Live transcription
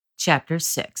Chapter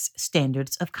 6,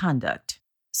 Standards of Conduct.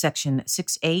 Section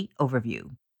 6A,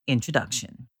 Overview.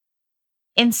 Introduction.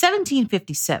 In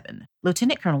 1757,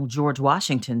 Lieutenant Colonel George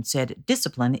Washington said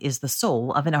discipline is the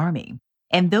soul of an army,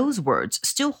 and those words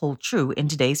still hold true in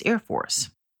today's Air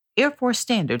Force. Air Force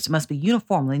standards must be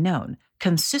uniformly known,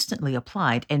 consistently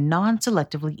applied, and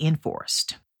non-selectively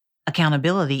enforced.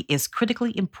 Accountability is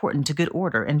critically important to good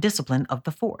order and discipline of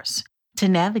the force. To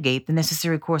navigate the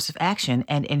necessary course of action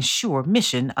and ensure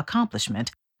mission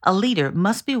accomplishment, a leader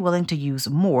must be willing to use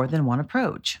more than one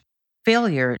approach.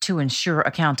 Failure to ensure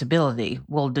accountability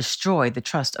will destroy the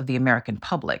trust of the American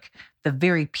public, the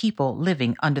very people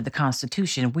living under the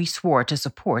Constitution we swore to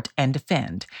support and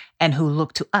defend, and who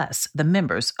look to us, the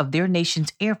members of their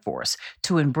nation's Air Force,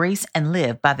 to embrace and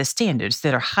live by the standards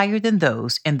that are higher than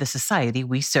those in the society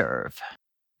we serve.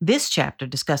 This chapter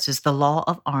discusses the law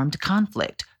of armed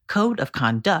conflict, code of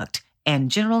conduct,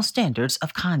 and general standards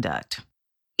of conduct.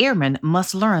 Airmen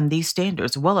must learn these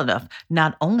standards well enough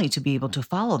not only to be able to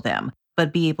follow them,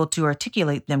 but be able to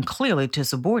articulate them clearly to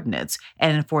subordinates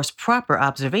and enforce proper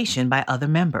observation by other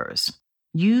members.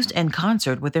 Used in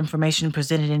concert with information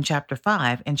presented in Chapter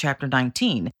 5 and Chapter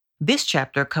 19, this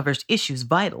chapter covers issues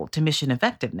vital to mission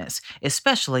effectiveness,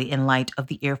 especially in light of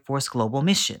the Air Force global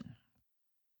mission.